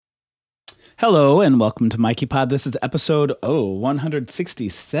Hello and welcome to Mikey Pod. This is episode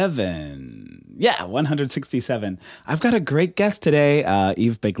 167. Yeah, 167. I've got a great guest today.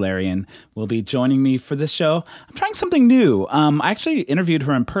 Eve Beglarian will be joining me for this show. I'm trying something new. I actually interviewed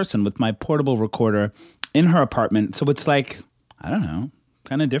her in person with my portable recorder in her apartment. So it's like, I don't know,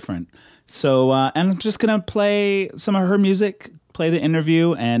 kind of different. So, and I'm just going to play some of her music, play the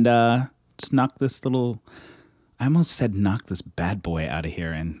interview, and just knock this little, I almost said knock this bad boy out of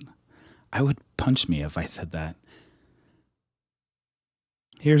here. And I would punch me if I said that.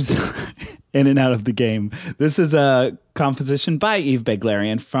 Here's In and Out of the Game. This is a composition by Eve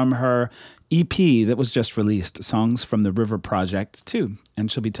Beglarian from her EP that was just released, Songs from the River Project 2.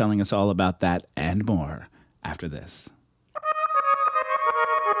 And she'll be telling us all about that and more after this.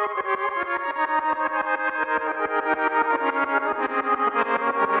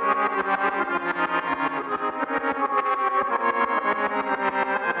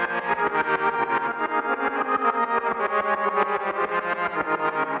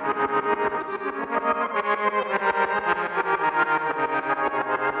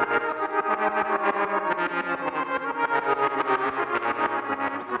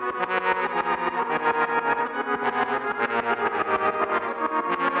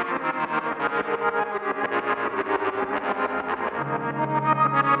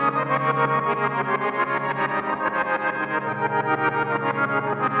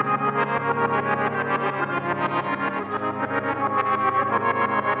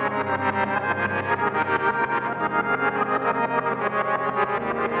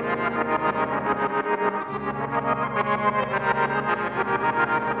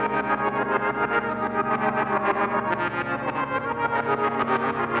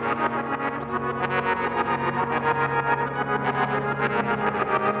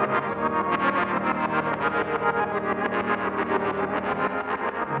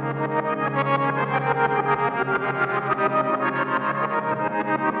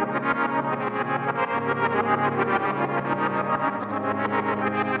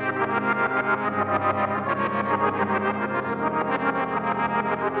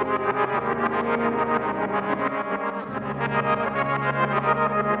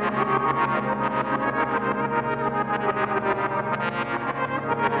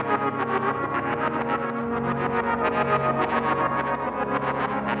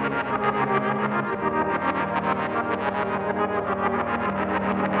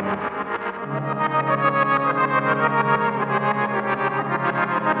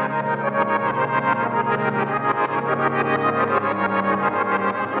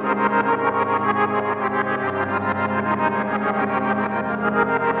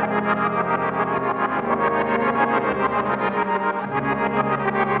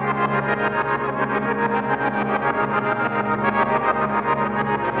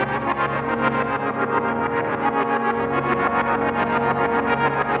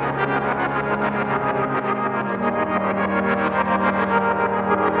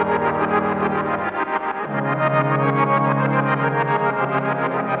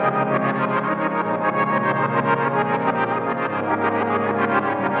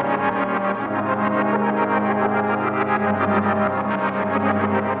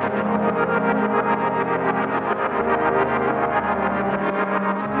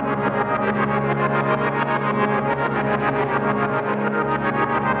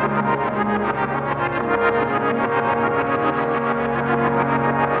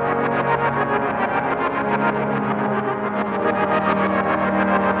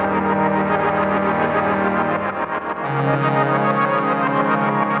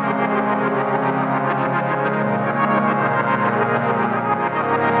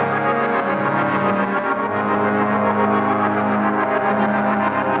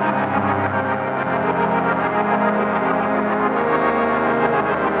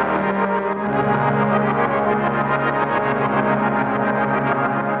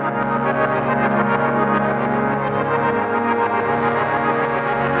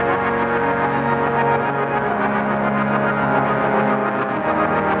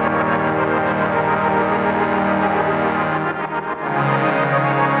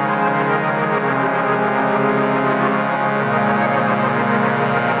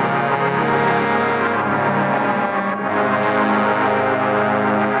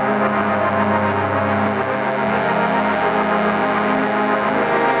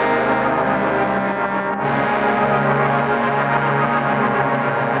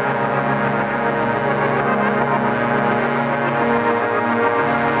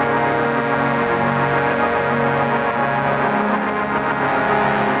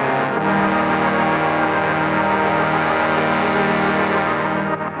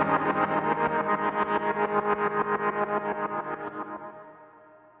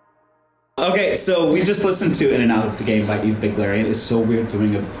 Okay, so we just listened to In and Out of the Game by Eve Biglarian. It's so weird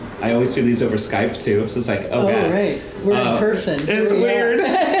doing I always do these over Skype too, so it's like, God. Right. We're in person. It's weird.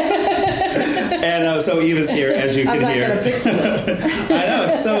 And so Eve is here, as you can hear. I'm not going to pixel it. I know,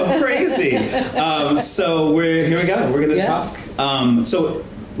 it's so crazy. So here we go. We're going to talk. So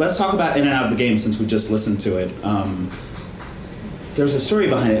let's talk about In and Out of the Game since we just listened to it. There's a story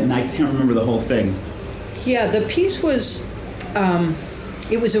behind it, and I can't remember the whole thing. Yeah, the piece was...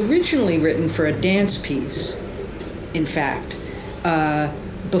 it was originally written for a dance piece, in fact,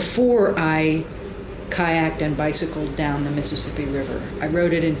 before I kayaked and bicycled down the Mississippi River. I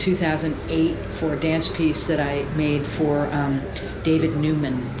wrote it in 2008 for a dance piece that I made for David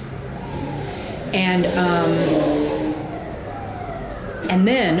Newman. And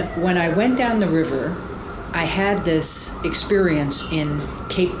then when I went down the river, I had this experience in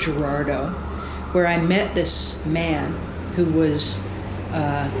Cape Girardeau where I met this man who was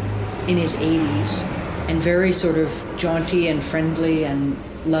in his 80s and very sort of jaunty and friendly and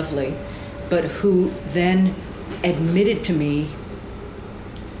lovely, but who then admitted to me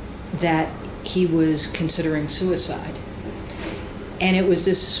that he was considering suicide. And it was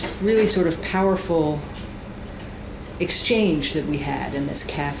this really sort of powerful exchange that we had in this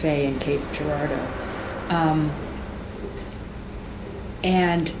cafe in Cape Girardeau.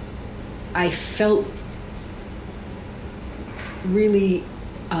 And I felt really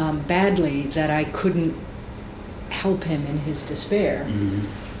badly that I couldn't help him in his despair.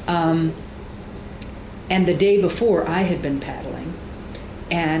 And the day before, I had been paddling,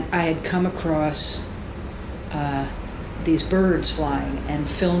 and I had come across these birds flying and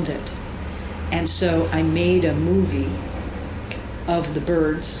filmed it. And so I made a movie of the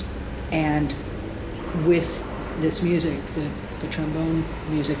birds, and with this music, the trombone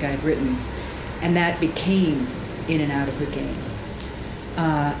music I'd written, and that became In and Out of the Game.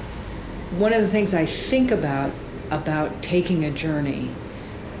 One of the things I think about taking a journey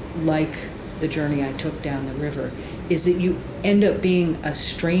like the journey I took down the river is that you end up being a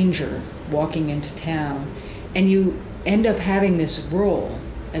stranger walking into town, and you end up having this role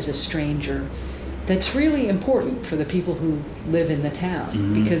as a stranger that's really important for the people who live in the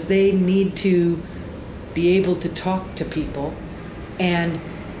town, because they need to be able to talk to people, and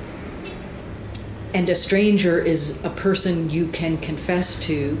a stranger is a person you can confess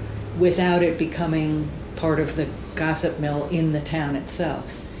to without it becoming part of the gossip mill in the town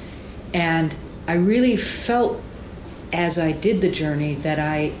itself. And I really felt as I did the journey that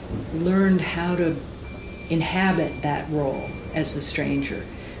I learned how to inhabit that role as the stranger,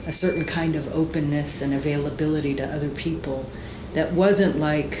 a certain kind of openness and availability to other people that wasn't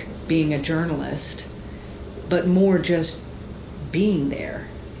like being a journalist, but more just being there.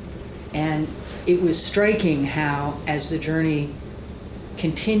 And it was striking how, as the journey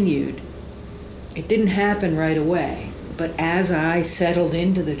continued, it didn't happen right away, but as I settled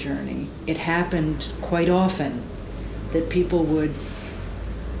into the journey, it happened quite often that people would,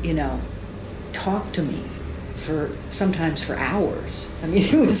 talk to me sometimes for hours. I mean,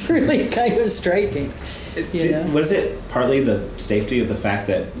 it was really kind of striking. Was it partly the safety of the fact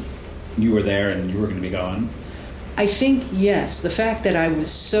that you were there and you were going to be gone? I think, yes. The fact that I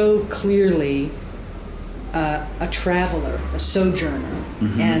was so clearly a traveler, a sojourner,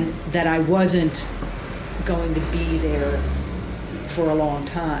 and that I wasn't going to be there for a long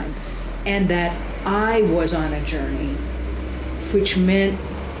time, and that I was on a journey, which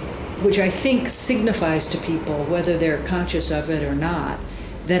I think signifies to people, whether they're conscious of it or not,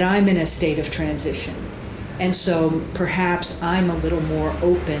 that I'm in a state of transition. And so perhaps I'm a little more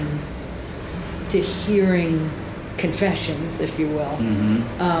open to hearing confessions, if you will,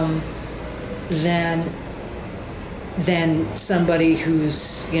 than somebody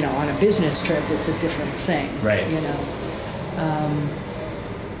who's, on a business trip. It's a different thing, right?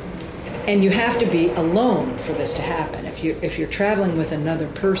 And you have to be alone for this to happen. If you're traveling with another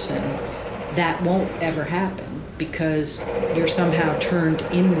person, that won't ever happen because you're somehow turned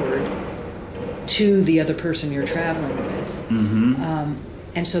inward to the other person you're traveling with.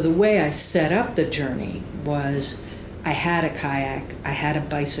 And so the way I set up the journey was I had a kayak, I had a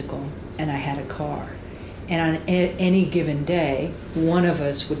bicycle, and I had a car. And on any given day, one of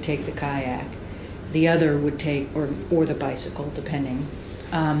us would take the kayak, the other would take, or the bicycle, depending,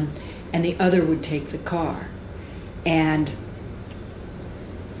 and the other would take the car. And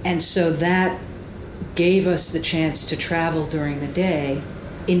so that gave us the chance to travel during the day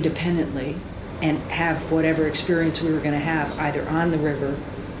independently and have whatever experience we were going to have either on the river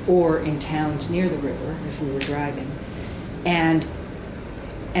or in towns near the river if we were driving. And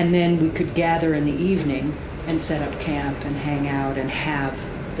then we could gather in the evening and set up camp and hang out and have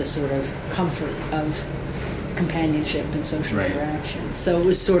the sort of comfort of companionship and social Right. interaction. So it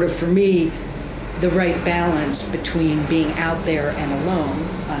was sort of, for me, the right balance between being out there and alone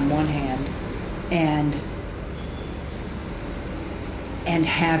on one hand, and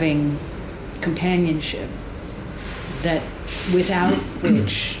having companionship, that without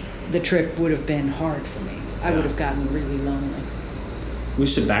which the trip would have been hard for me. I would have gotten really lonely. We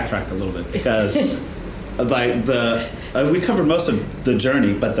should backtrack a little bit because, like we covered most of the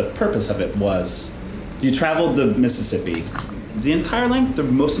journey, but the purpose of it was you traveled the Mississippi, the entire length, or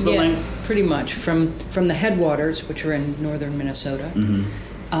most of the length. Pretty much from the headwaters, which are in northern Minnesota,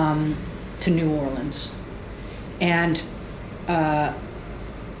 to New Orleans, and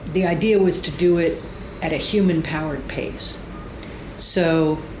the idea was to do it at a human-powered pace.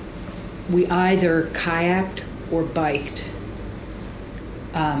 So we either kayaked or biked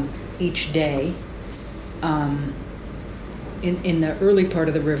each day. In the early part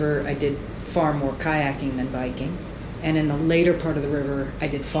of the river, I did far more kayaking than biking. And in the later part of the river, I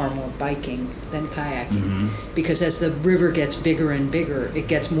did far more biking than kayaking. Because as the river gets bigger and bigger, it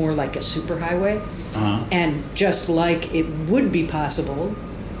gets more like a superhighway. And just like it would be possible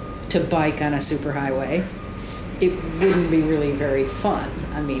to bike on a superhighway, it wouldn't be really very fun.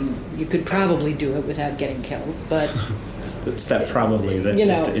 I mean, you could probably do it without getting killed, but That's that probably that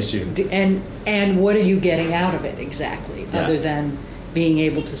is the issue. And what are you getting out of it exactly, other than being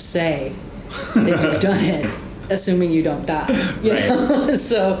able to say that you've done it, assuming you don't die. You know?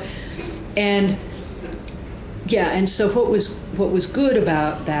 So, and so what was good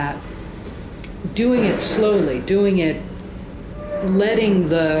about that, doing it slowly, letting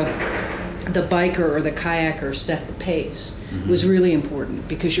the biker or the kayaker set the pace was really important,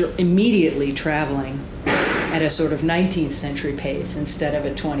 because you're immediately traveling at a sort of 19th century pace instead of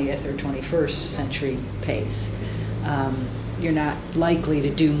a 20th or 21st century pace. You're not likely to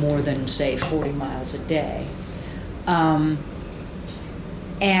do more than, say, 40 miles a day.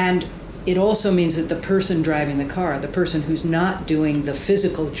 And it also means that the person driving the car, the person who's not doing the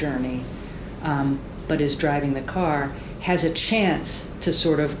physical journey, but is driving the car, has a chance to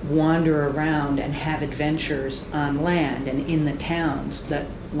sort of wander around and have adventures on land and in the towns that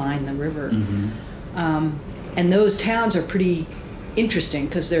line the river. And those towns are pretty interesting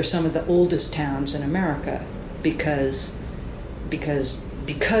because they're some of the oldest towns in America because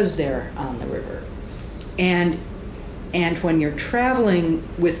they're on the river. And when you're traveling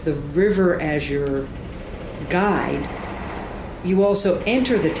with the river as your guide, you also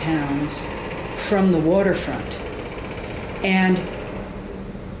enter the towns from the waterfront.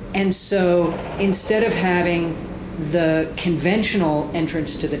 And so instead of having the conventional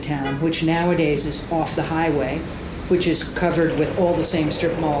entrance to the town, which nowadays is off the highway, which is covered with all the same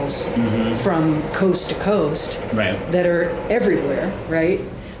strip malls from coast to coast that are everywhere, right?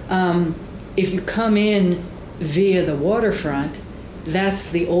 If you come in via the waterfront, that's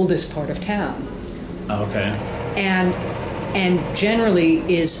the oldest part of town. Okay. And generally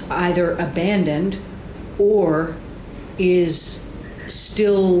is either abandoned or is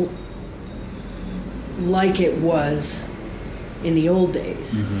still like it was in the old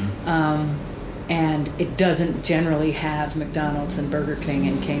days. And it doesn't generally have McDonald's and Burger King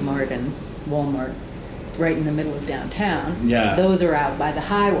and Kmart and Walmart right in the middle of downtown. Yeah. Those are out by the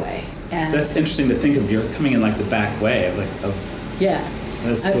highway. And that's interesting to think of. You're coming in like the back way of yeah.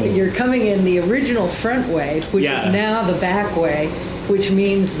 That's cool. You're coming in the original front way, which is now the back way, which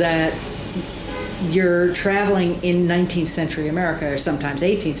means that you're traveling in 19th century America, or sometimes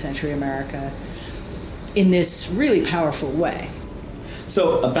 18th century America, in this really powerful way.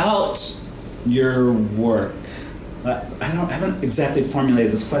 So about your work, I haven't exactly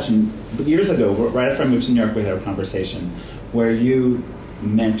formulated this question, but years ago, right after I moved to New York, we had a conversation where you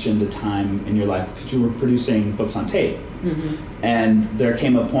mentioned a time in your life because you were producing books on tape. And there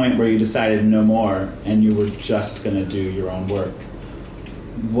came a point where you decided no more and you were just going to do your own work.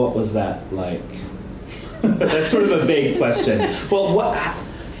 What was that like? That's sort of a vague question. Well,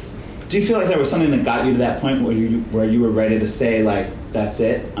 do you feel like there was something that got you to that point where you were ready to say, like, that's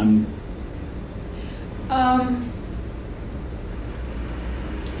it?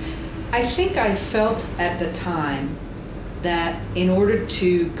 I think I felt at the time that in order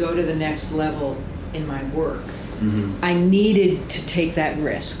to go to the next level in my work, I needed to take that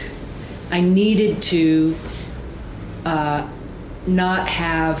risk. I needed to not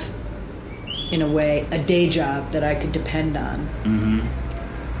have, in a way, a day job that I could depend on.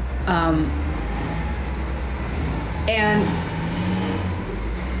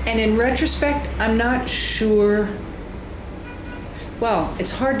 And in retrospect, I'm not sure. Well,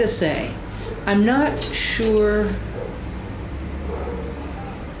 it's hard to say. I'm not sure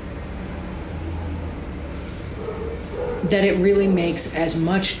that it really makes as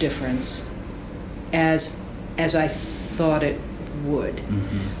much difference as I thought it would.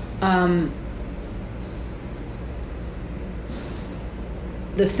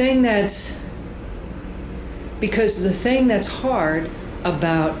 The thing that's hard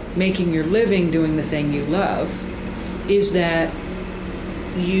about making your living doing the thing you love is that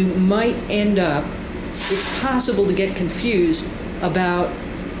you might end up, it's possible to get confused about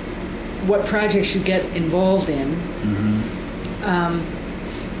what projects you get involved in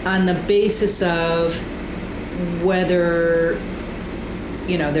on the basis of whether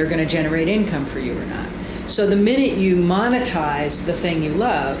they're going to generate income for you or not. So the minute you monetize the thing you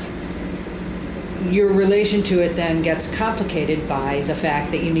love, your relation to it then gets complicated by the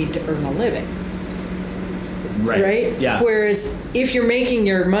fact that you need to earn a living. Right? Yeah. Whereas if you're making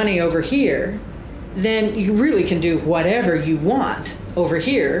your money over here, then you really can do whatever you want over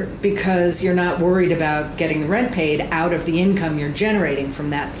here because you're not worried about getting the rent paid out of the income you're generating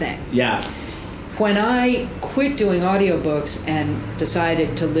from that thing. Yeah. When I quit doing audiobooks and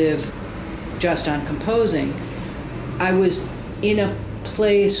decided to live just on composing, I was in a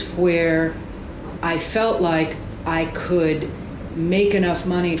place where I felt like I could make enough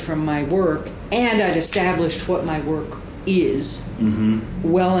money from my work, and I'd established what my work is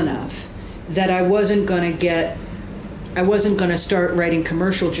well enough that I wasn't going to start writing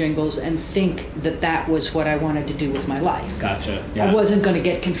commercial jingles and think that was what I wanted to do with my life. Gotcha. Yeah. I wasn't going to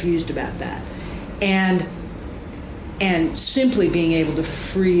get confused about that. And simply being able to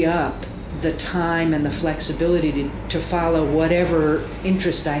free up the time and the flexibility to follow whatever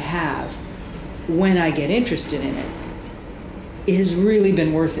interest I have when I get interested in it has really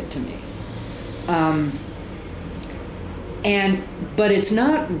been worth it to me. But it's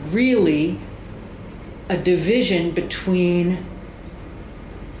not really a division between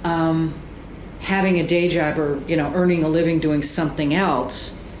having a day job or earning a living doing something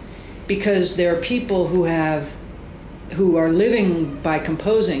else, because there are people who are living by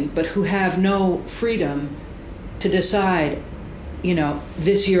composing but who have no freedom to decide,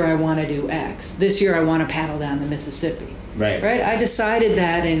 this year I want to do X, this year I want to paddle down the Mississippi. Right. I decided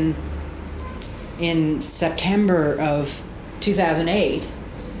that in September of 2008,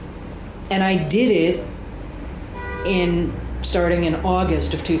 and I did it starting in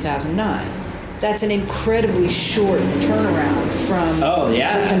August of 2009. That's an incredibly short turnaround from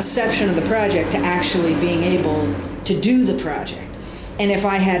the conception of the project to actually being able to do the project. And if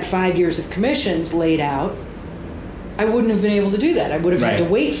I had 5 years of commissions laid out, I wouldn't have been able to do that. I would have had to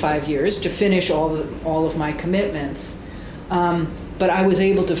wait 5 years to finish all of my commitments. But I was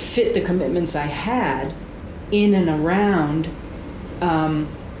able to fit the commitments I had in and around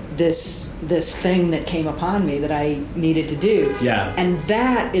this thing that came upon me that I needed to do. Yeah. And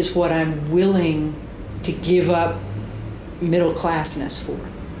that is what I'm willing to give up middle classness for.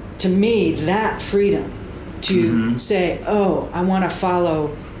 To me, that freedom to say, I want to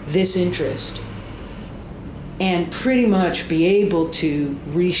follow this interest and pretty much be able to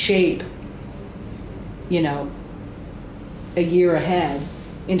reshape, a year ahead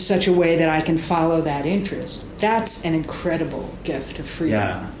in such a way that I can follow that interest. That's an incredible gift of freedom.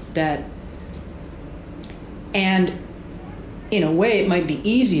 Yeah. And in a way, it might be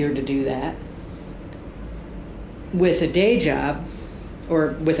easier to do that with a day job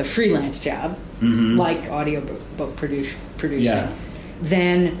or with a freelance job, like audiobook producing,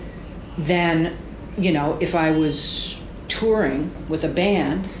 than if I was touring with a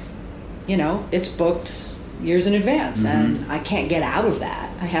band, it's booked years in advance, and I can't get out of that.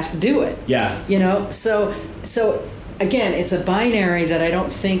 I have to do it. Yeah. So again, it's a binary that I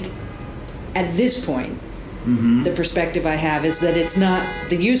don't think at this point the perspective I have is that it's not,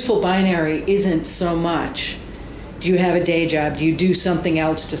 the useful binary isn't so much, do you have a day job? Do you do something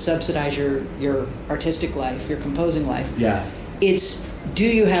else to subsidize your artistic life, your composing life? Yeah. It's, do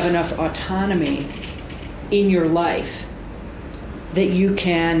you have enough autonomy in your life that you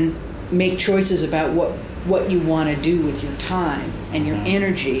can make choices about what you want to do with your time and your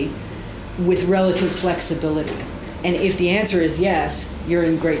energy with relative flexibility? And if the answer is yes, you're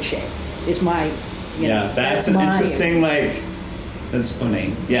in great shape. It's my, that's an interesting, that's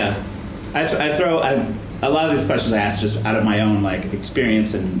funny. Yeah. I throw a lot of these questions I ask just out of my own,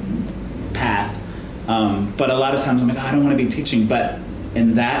 experience and path. But a lot of times I'm like, I don't want to be teaching. But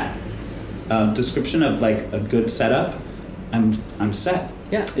in that description of, a good setup, I'm set.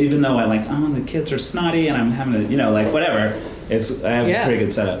 Yeah. Even though the kids are snotty and I'm having to, whatever. I have a pretty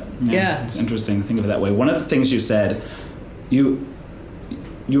good setup. Yeah. It's interesting to think of it that way. One of the things you said, you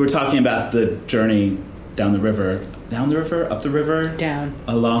were talking about the journey down the river Down the river, up the river, Down.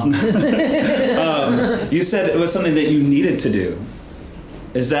 along. You said it was something that you needed to do.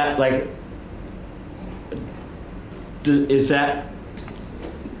 Is that like? Is that?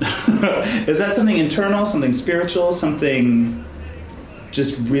 Is that something internal, something spiritual, something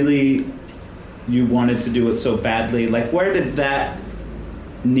just really you wanted to do it so badly? Like, where did that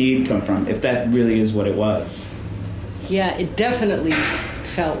need come from, if that really is what it was? Yeah, it definitely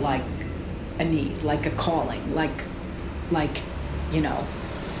felt like a need, like a calling, like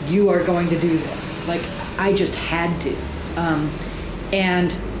you are going to do this. Like, I just had to.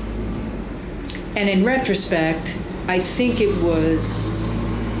 And in retrospect, I think it was,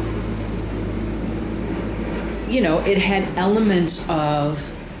 it had elements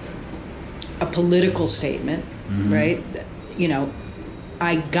of a political statement, right?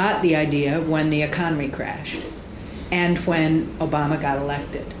 I got the idea when the economy crashed and when Obama got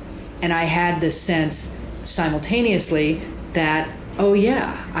elected. And I had this sense simultaneously that, oh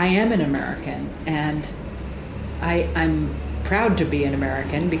yeah, I am an American, and I'm proud to be an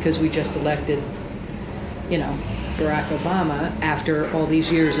American because we just elected, Barack Obama after all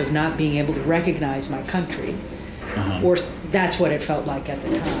these years of not being able to recognize my country. Or that's what it felt like at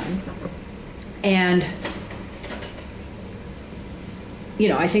the time. And,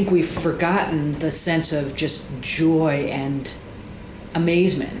 I think we've forgotten the sense of just joy and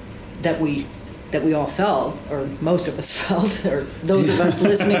amazement that we all felt, or most of us felt, or those of us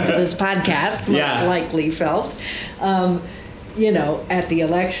listening to this podcast most likely felt, at the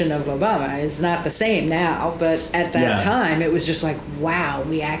election of Obama. It's not the same now, but at that time, it was just like, wow,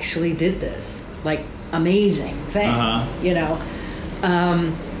 we actually did this. Like, amazing thing,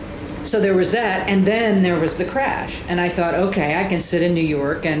 So there was that, and then there was the crash. And I thought, okay, I can sit in New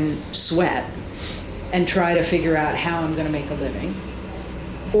York and sweat and try to figure out how I'm going to make a living.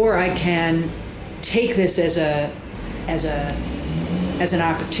 Or I can take this as an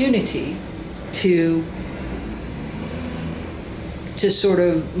opportunity to sort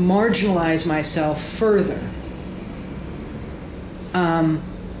of marginalize myself further.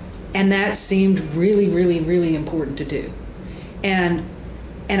 And that seemed really, really, really important to do. And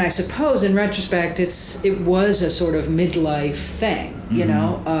I suppose in retrospect, it was a sort of midlife thing,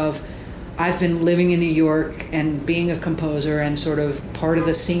 of I've been living in New York and being a composer and sort of part of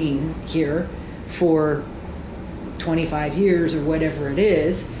the scene here for 25 years or whatever it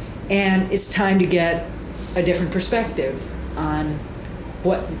is, and it's time to get a different perspective on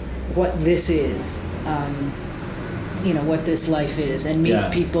what this is, what this life is, and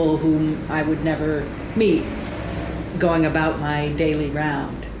meet people whom I would never meet going about my daily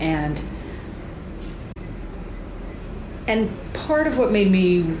round. And part of what made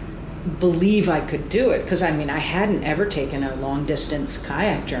me believe I could do it, because I hadn't ever taken a long distance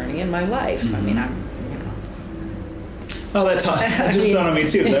kayak journey in my life. Oh, that just dawned on me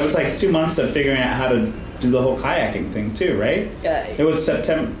too. That was like 2 months of figuring out how to do the whole kayaking thing too, right? It was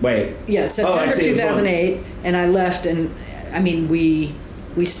September. Wait. Yeah, September 2008, and I left, and we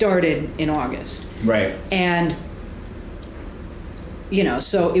started in August. Right. And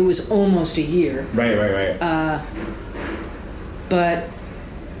so it was almost a year. Right. But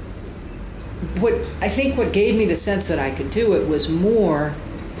what gave me the sense that I could do it was more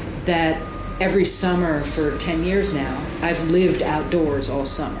that every summer for 10 years now, I've lived outdoors all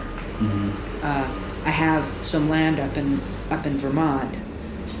summer. I have some land up in Vermont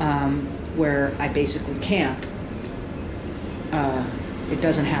where I basically camp. It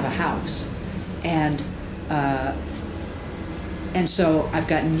doesn't have a house, and so I've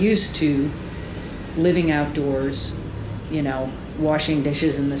gotten used to living outdoors, washing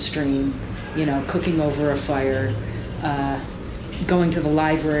dishes in the stream, cooking over a fire, going to the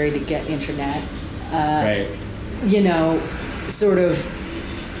library to get internet, right. Sort of,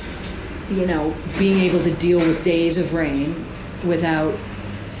 being able to deal with days of rain without,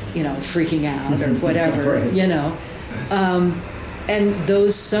 freaking out or whatever, right. And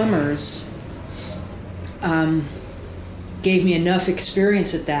those summers gave me enough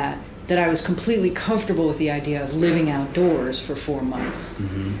experience at that I was completely comfortable with the idea of living outdoors for 4 months.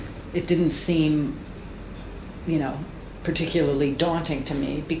 It didn't seem, particularly daunting to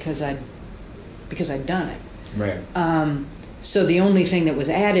me because I'd done it. Right. So the only thing that was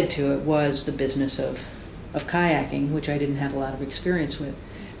added to it was the business of kayaking, which I didn't have a lot of experience with.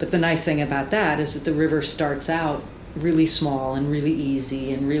 But the nice thing about that is that the river starts out really small and really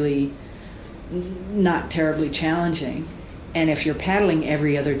easy and really not terribly challenging. And if you're paddling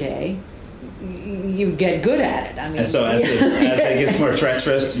every other day, you get good at it. And so as it gets more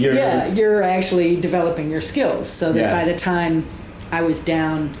treacherous, you're actually developing your skills. So that by the time I was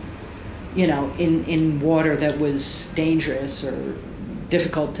down, in water that was dangerous or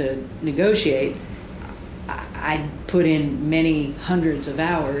difficult to negotiate, I'd put in many hundreds of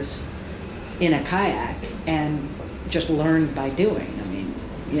hours in a kayak and just learned by doing. I mean,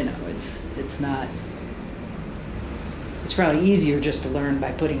 it's not. It's probably easier just to learn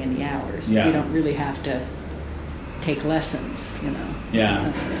by putting in the hours. Yeah. You don't really have to take lessons,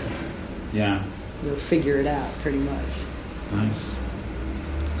 Yeah. Yeah. You'll figure it out pretty much. Nice.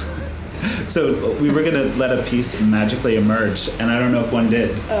 So we were going to let a piece magically emerge, and I don't know if one did.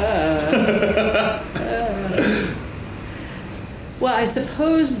 Well, I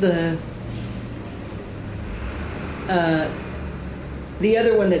suppose the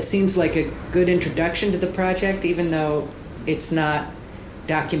other one that seems like a good introduction to the project, even though it's not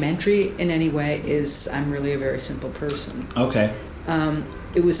documentary in any way, is I'm Really a Very Simple Person. Okay.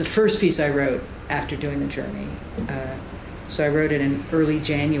 It was the first piece I wrote after doing the journey. So I wrote it in early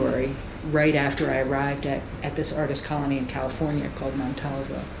January, right after I arrived at this artist colony in California called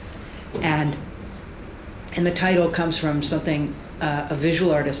Montalvo. And the title comes from something, a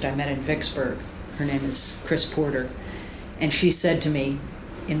visual artist I met in Vicksburg. Her name is Chris Porter. And she said to me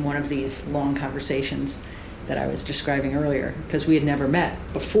in one of these long conversations that I was describing earlier, because we had never met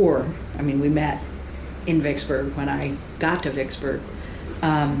before. I mean, we met in Vicksburg when I got to Vicksburg.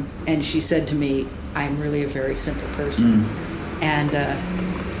 And she said to me, I'm really a very simple person. And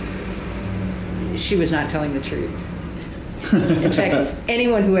she was not telling the truth. In fact,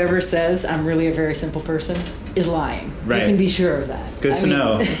 anyone who ever says I'm really a very simple person is lying. Right. You can be sure of that. Good to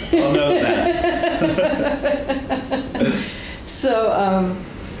know. I'll note that.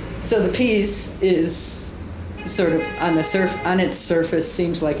 So the piece is sort of on its surface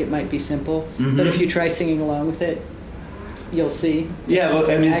seems like it might be simple, but if you try singing along with it, you'll see. Yeah, well,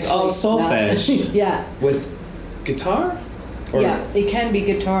 I mean, it's all solfege. Yeah. With guitar? Or? Yeah, it can be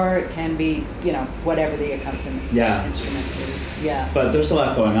guitar, it can be, whatever the accompaniment instrument is. Yeah. But there's a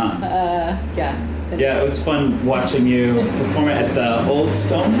lot going on. Yeah. Yeah, it was fun watching you perform it at the Old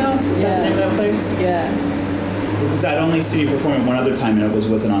Stone House. Is that the name of that place? Yeah. Because I'd only seen you perform it one other time, and it was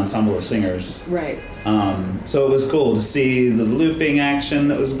with an ensemble of singers. Right. So it was cool to see the looping action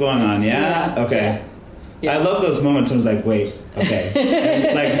that was going on. Yeah? Okay. Yeah. I love those moments when I was like, wait, okay.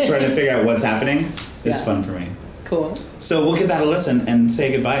 And, like, trying to figure out what's happening. It's fun for me. Cool. So we'll give that a listen and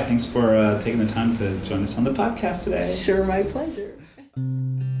say goodbye. Thanks for taking the time to join us on the podcast today. Sure, my pleasure.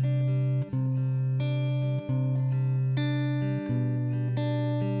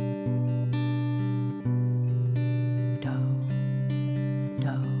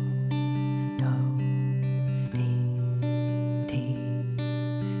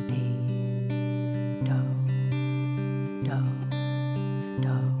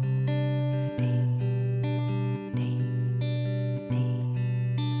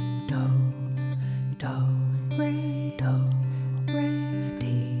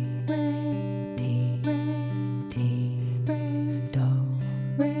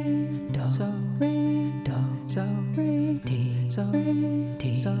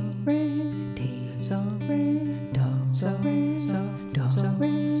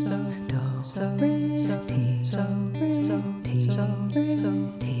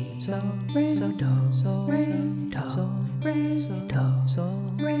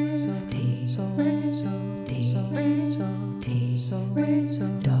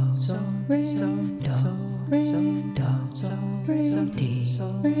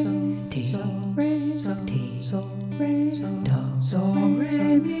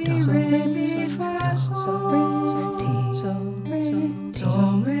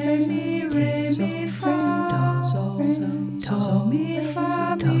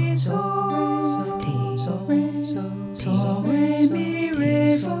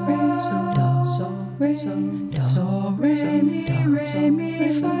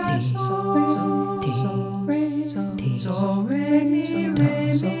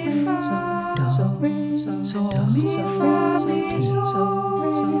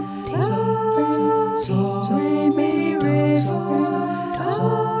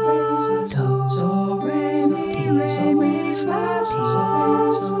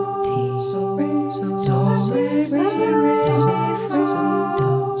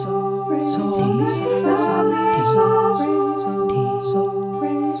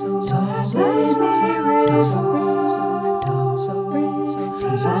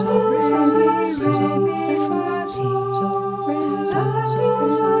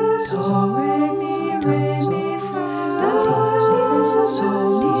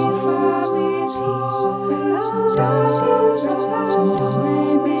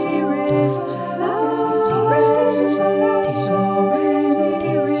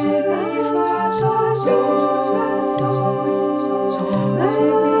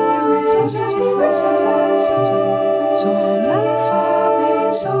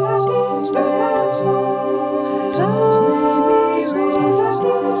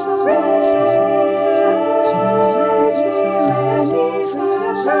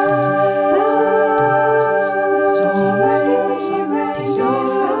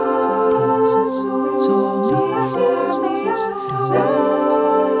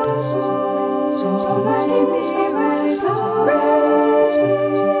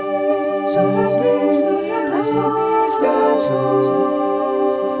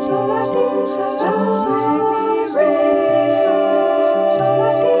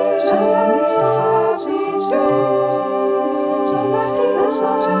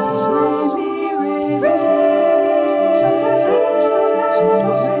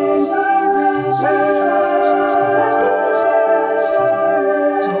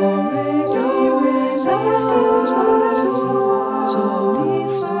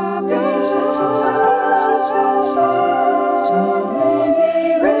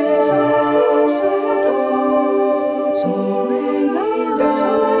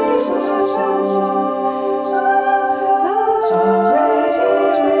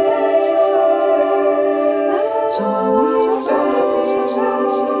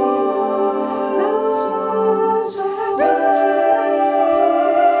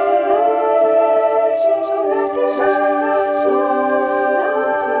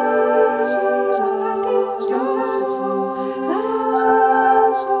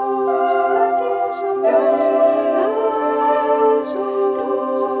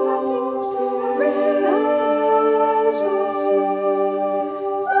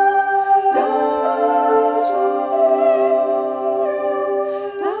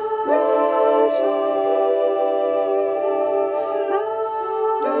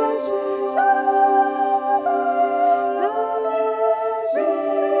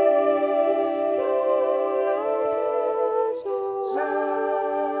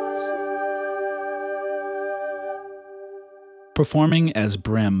 Performing as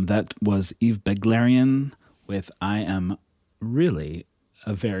Brim, that was Eve Beglarian with I Am Really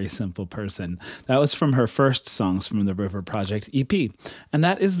a Very Simple Person. That was from her first Songs from the River Project EP. And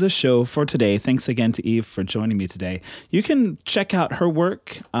that is the show for today. Thanks again to Eve for joining me today. You can check out her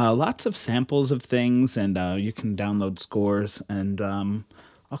work, lots of samples of things, and you can download scores and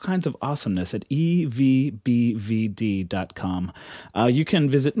all kinds of awesomeness at evbvd.com. You can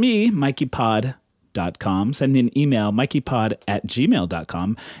visit me, MikeyPod.com. Send me an email,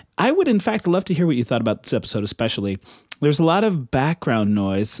 mikeypod@gmail.com. I would, in fact, love to hear what you thought about this episode, especially. There's a lot of background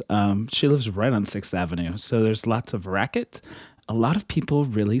noise. She lives right on 6th Avenue, so there's lots of racket. A lot of people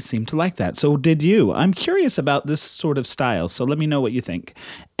really seem to like that. So did you. I'm curious about this sort of style, so let me know what you think.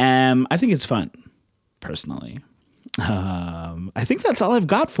 I think it's fun, personally. I think that's all I've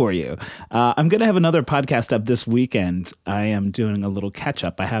got for you. I'm going to have another podcast up this weekend. I am doing a little catch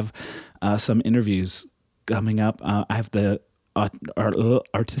up. I have some interviews coming up. I have the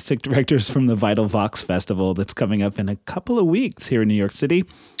artistic directors from the Vital Vox Festival that's coming up in a couple of weeks here in New York City.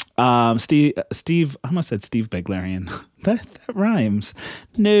 Steve, I almost said Steve Beglarian. that rhymes.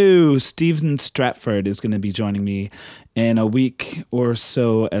 No, Steven Stratford is going to be joining me in a week or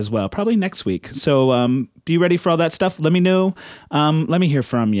so as well, probably next week. So be ready for all that stuff. Let me know. Let me hear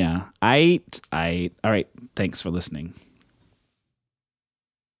from you. All right. Thanks for listening.